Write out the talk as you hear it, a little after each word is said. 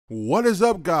What is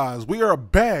up, guys? We are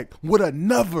back with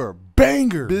another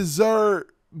banger. Bizaardvark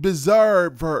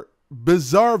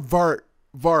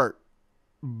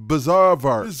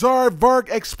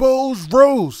exposed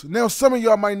Rose. Now, some of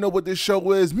y'all might know what this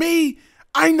show is. Me,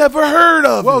 I never heard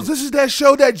of it. Well, this is that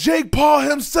show that Jake Paul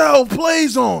himself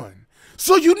plays on.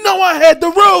 So you know I had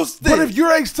to roast it. But if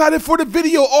you're excited for the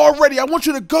video already, I want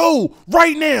you to go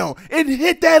right now and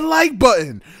hit that like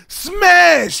button.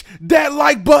 Smash that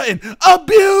like button.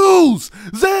 Abuse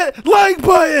that like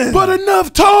button. But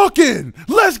enough talking.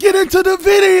 Let's get into the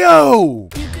video.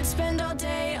 You could spend all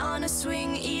day on a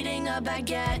swing eating a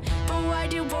baguette. But why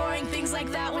do boring things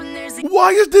like that when there's a—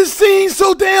 Why is this scene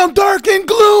so damn dark and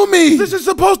gloomy? This is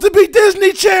supposed to be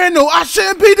Disney Channel. I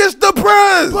shouldn't be this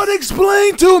depressed. But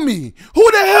explain to me,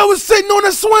 who the hell is sitting on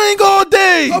a swing all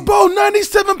day? About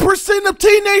 97% of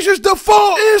teenagers'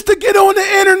 default is to get on the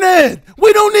internet.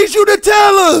 We don't need you to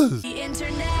tell us. the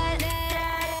internet.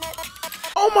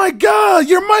 Oh my God,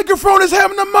 your microphone is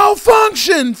having a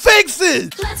malfunction. Fix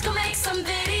it. Let's go make some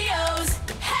videos.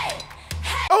 Hey,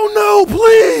 hey. Oh no,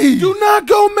 please! Do not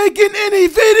go making any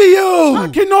videos! I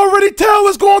can already tell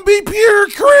it's gonna be pure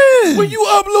cringe! When you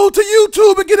upload to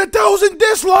YouTube and get 1,000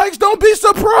 dislikes, don't be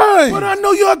surprised! But I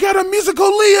know y'all got a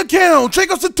Musical.ly account!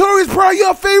 Check out Satori's probably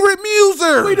your favorite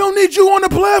muser! We don't need you on the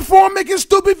platform making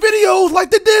stupid videos like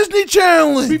the Disney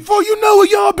Challenge! Before you know it,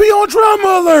 y'all be on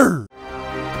drama alert!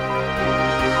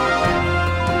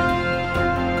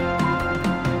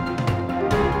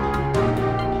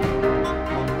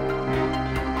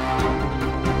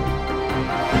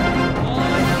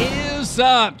 What's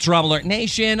up, Trouble Alert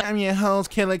Nation? I'm your host,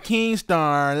 Killer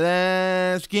Keenstar.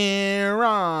 Let's get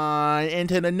right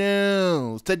into the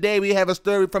news. Today we have a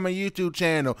story from a YouTube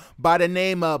channel by the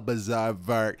name of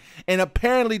Bizaardvark. And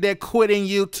apparently they're quitting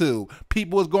YouTube.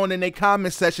 People was going in their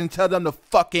comment section, tell them to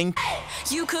fucking—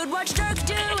 You could watch Dirk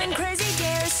doing crazy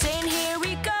dares, saying here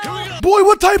we go. Boy,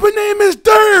 what type of name is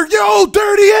Dirk? Yo,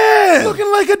 dirty ass!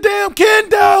 Looking like a damn Ken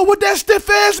doll with that stiff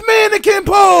ass mannequin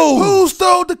pose. Who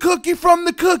stole the cookie from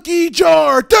the cookie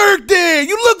jar? Dirk did!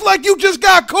 You look like you just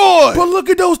got caught! But look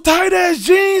at those tight ass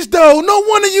jeans though. No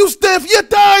wonder you stiff, your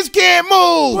thighs can't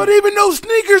move! But even those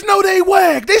sneakers know they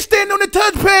whack. They stand on the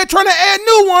touchpad trying to add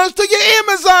new ones to your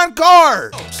Amazon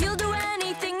cart! He'll do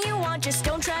anything you want, just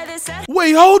don't try this at—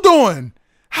 Wait, hold on.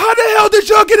 How the hell did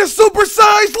y'all get a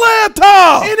supersized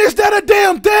laptop? And is that a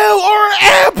damn Dell or an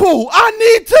Apple? I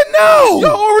need to know.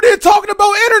 Y'all over there talking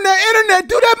about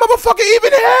internet. Do that motherfucker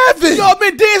even have it? Y'all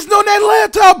been dancing on that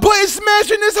laptop button,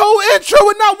 smashing this whole intro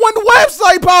and not one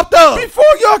website popped up. Before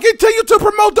y'all continue to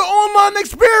promote the online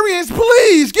experience,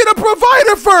 please get a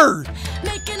provider first.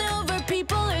 Making over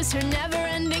people is her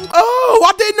never-ending— Oh,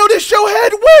 I didn't know this show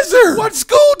had wizards. What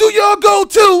school do y'all go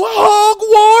to?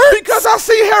 Hogwarts? Because I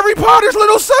see Harry Potter's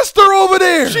little sister over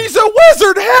there. She's a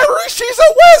wizard, Harry. She's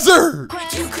a wizard.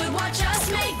 You could watch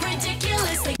us make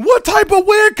ridiculous things. What type of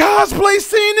weird cosplay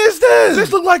scene is this?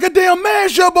 This look like a damn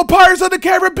mashup of Pirates of the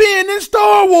Caribbean and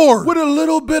Star Wars. With a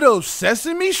little bit of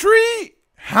Sesame Street?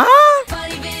 Huh?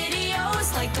 Funny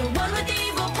videos like the one with the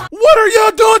evil What are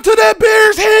y'all doing to that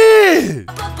bear's head?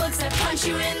 pop-up books that punch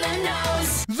you in the nose.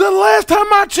 The last time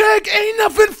I checked, ain't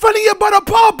nothing funny about a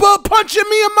pop-up punching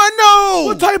me in my nose.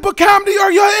 What type of comedy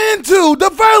are y'all into?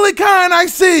 The violent kind, I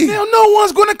see. Now, no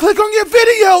one's gonna click on your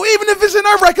video, even if it's in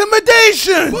our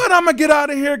recommendation. But I'ma get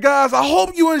out of here, guys. I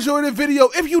hope you enjoyed the video.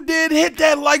 If you did, hit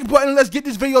that like button. Let's get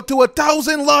this video to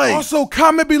 1,000 likes. Also,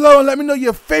 comment below and let me know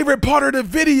your favorite part of the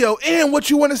video and what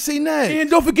you want to see next.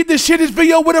 And don't forget to share this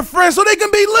video with a friend so they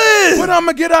can be lit. But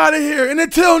I'ma get out of here. And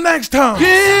until next time,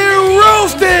 get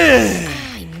roasted.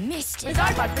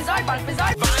 Bizaardvark.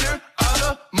 Finer of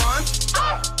the month.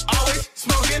 Always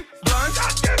smoking blunts.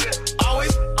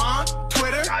 Always on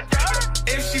Twitter.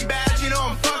 If she bad, you know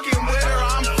I'm fucking with her.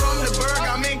 I'm from the Berg,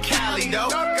 I'm in Cali though.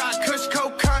 Got Kush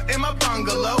Coke cut in my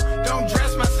bungalow. Don't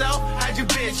dress myself, how'd your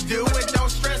bitch do it?